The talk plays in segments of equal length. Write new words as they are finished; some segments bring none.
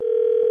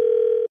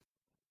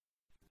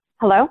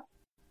Hello?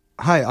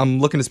 Hi, I'm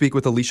looking to speak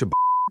with Alicia.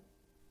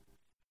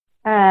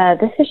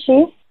 This is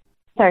she.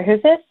 Sorry,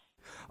 who's this?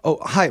 Oh,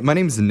 hi, my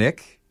name's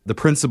Nick. The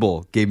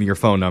principal gave me your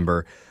phone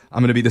number. I'm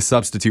going to be the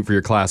substitute for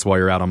your class while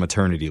you're out on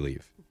maternity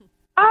leave.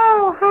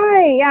 Oh,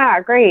 hi.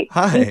 Yeah, great.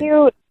 Hi. Thank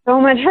you so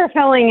much for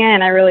filling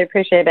in. I really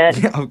appreciate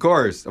it. Yeah, of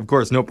course,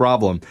 no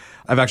problem.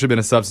 I've actually been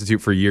a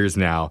substitute for years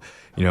now.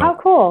 Oh,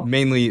 cool.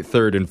 Mainly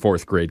 3rd and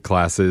 4th grade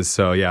classes.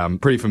 So yeah, I'm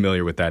pretty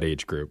familiar with that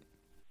age group.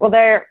 Well,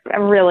 they're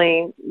a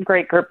really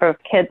great group of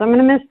kids. I'm going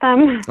to miss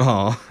them.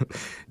 Oh,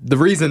 the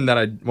reason that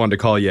I wanted to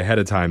call you ahead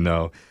of time,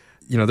 though,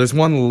 there's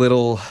one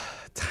little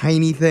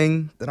tiny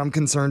thing that I'm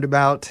concerned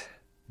about,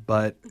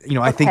 but,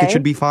 I think it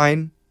should be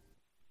fine.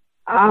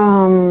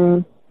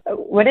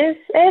 What is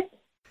it?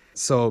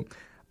 So,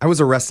 I was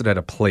arrested at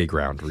a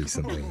playground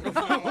recently.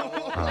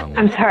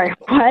 I'm sorry,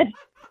 what?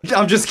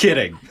 I'm just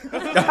kidding.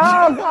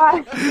 Oh,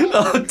 God.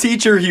 Oh,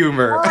 teacher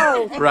humor,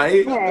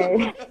 right?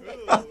 Okay.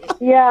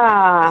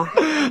 Yeah.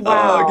 Wow.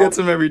 Oh, it gets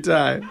him every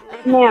time.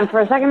 Man, for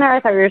a second there, I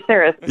thought you were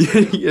serious.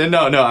 Yeah,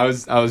 no, I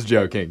was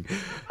joking.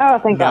 Oh,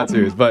 thank God. Not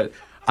serious, but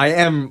I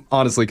am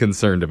honestly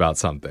concerned about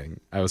something.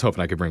 I was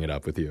hoping I could bring it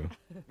up with you.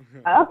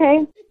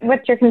 Okay.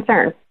 What's your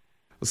concern?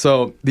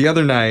 So, the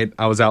other night,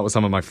 I was out with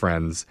some of my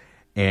friends,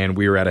 and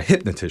we were at a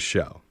hypnotist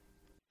show.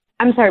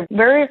 I'm sorry,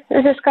 where is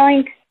this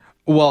going?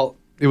 Well,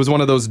 it was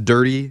one of those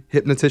dirty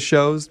hypnotist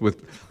shows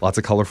with lots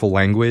of colorful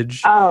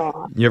language.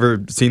 Oh. You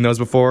ever seen those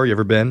before? You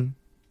ever been?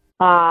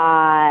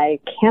 I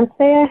can't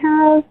say I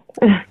have.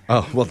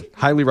 Oh, well,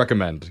 highly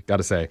recommend,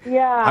 gotta say.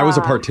 Yeah. I was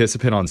a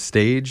participant on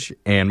stage,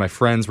 and my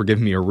friends were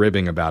giving me a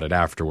ribbing about it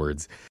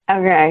afterwards.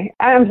 Okay.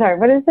 I'm sorry,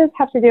 what does this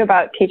have to do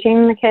about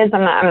teaching the kids?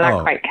 I'm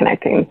not quite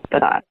connecting to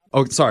that.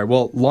 Oh, sorry.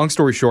 Well, long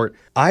story short,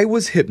 I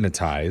was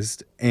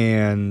hypnotized,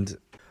 and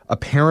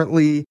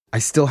apparently I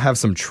still have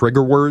some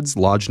trigger words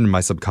lodged in my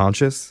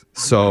subconscious.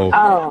 So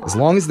as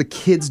long as the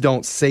kids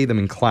don't say them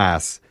in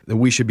class, then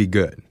we should be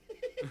good.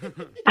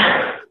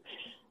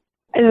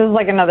 Is this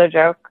like another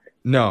joke?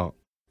 No.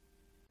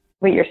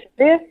 Wait, you're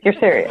serious? You're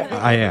serious?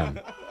 I am.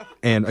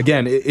 And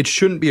again, it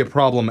shouldn't be a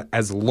problem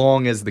as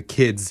long as the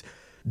kids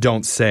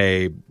don't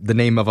say the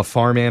name of a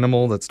farm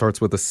animal that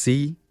starts with a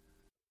C.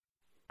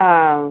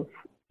 You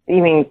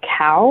mean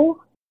cow?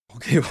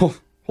 Okay, well,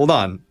 hold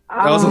on.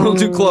 That was a little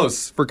too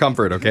close for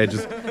comfort, okay?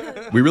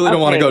 We really don't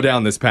want to go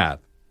down this path.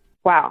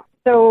 Wow.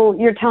 So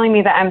you're telling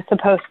me that I'm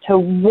supposed to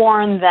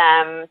warn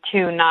them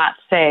to not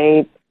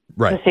say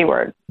the C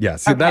word? Yeah,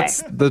 see,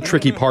 that's the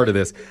tricky part of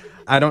this.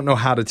 I don't know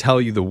how to tell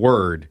you the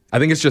word. I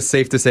think it's just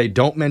safe to say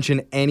don't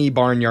mention any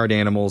barnyard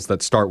animals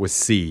that start with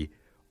C,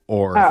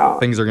 or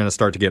things are going to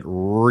start to get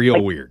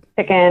real weird.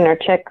 Chicken or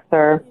chicks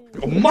or...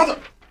 Mother...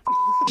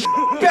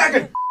 bag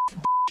of...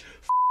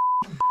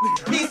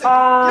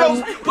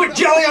 put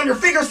jelly on your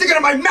finger, stick it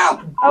in my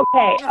mouth!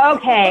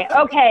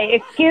 Okay.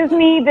 Excuse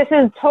me, this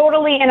is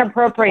totally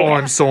inappropriate. Oh,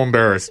 I'm so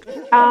embarrassed.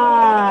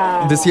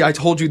 I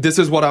told you this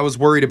is what I was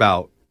worried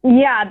about.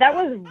 Yeah, that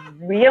was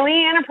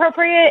really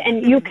inappropriate,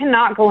 and you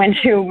cannot go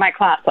into my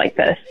class like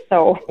this,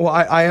 so... Well,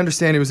 I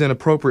understand it was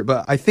inappropriate,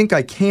 but I think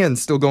I can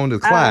still go into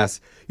the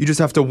class. You just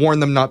have to warn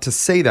them not to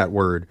say that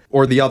word,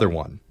 or the other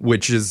one,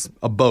 which is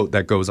a boat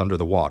that goes under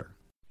the water.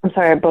 I'm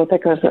sorry, a boat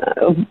that goes...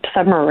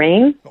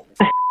 submarine?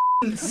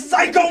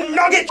 Psycho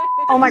nugget!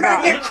 Oh my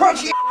God. Magnet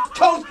crunchy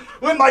toast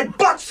with my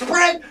butt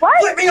spread! What?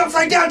 Flip me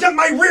upside down, dump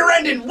my rear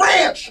end in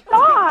ranch!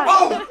 Stop!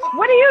 Oh!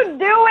 What are you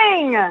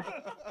doing?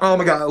 Oh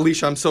my God,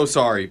 Alicia, I'm so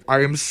sorry. I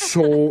am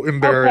so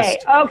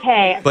embarrassed.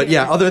 Okay. But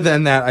yeah, other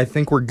than that, I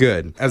think we're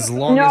good. As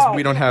long as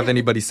we don't have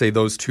anybody say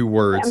those two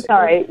words. I'm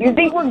sorry. You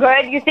think we're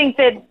good? You think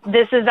that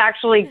this is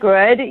actually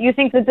good? You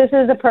think that this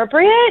is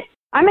appropriate?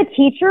 I'm a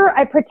teacher.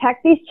 I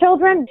protect these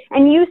children.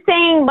 And you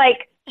saying,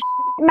 like,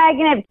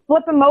 magnet,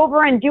 flip him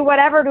over and do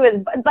whatever to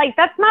his... Like,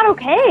 that's not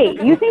okay.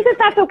 You think that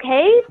that's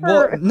okay?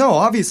 Well, no,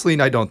 obviously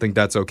I don't think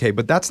that's okay.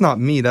 But that's not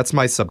me. That's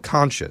my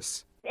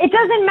subconscious. It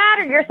doesn't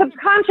matter. Your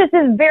subconscious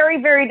is very,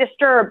 very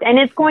disturbed, and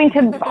it's going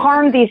to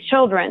harm these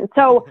children.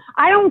 So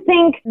I don't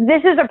think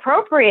this is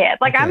appropriate.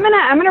 Like, okay. I'm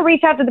gonna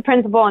reach out to the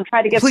principal and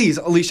try to get... Please,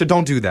 Alicia,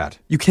 don't do that.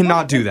 You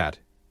cannot do that.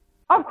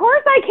 Of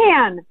course I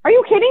can. Are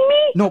you kidding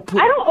me? No,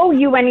 please. I don't owe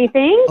you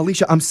anything.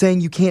 Alicia, I'm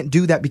saying you can't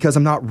do that because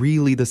I'm not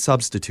really the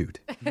substitute.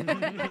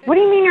 What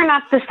do you mean you're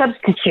not the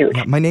substitute?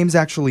 Yeah, my name's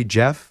actually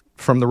Jeff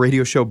from the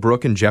radio show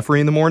Brooke and Jeffrey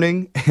in the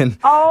Morning, and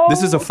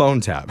this is a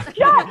phone tab.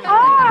 Shut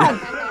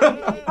up!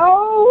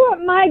 Oh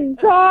my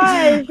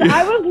gosh,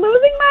 I was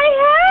losing my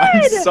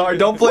head. I'm sorry,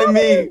 don't blame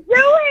me. What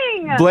are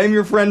you doing? Blame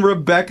your friend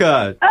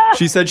Rebecca.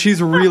 She said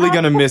she's really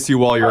gonna miss you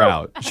while you're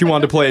out. She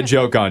wanted to play a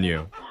joke on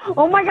you.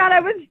 Oh my God, I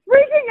was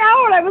freaking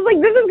out. I was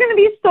like, this is gonna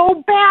be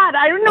so bad.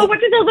 I don't know what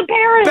to tell the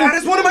parents. That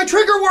is one of my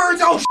trigger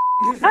words. Oh,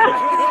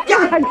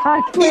 oh my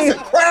God, please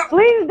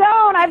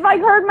don't.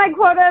 I've heard my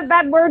quota of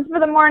bad words for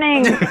the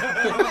morning.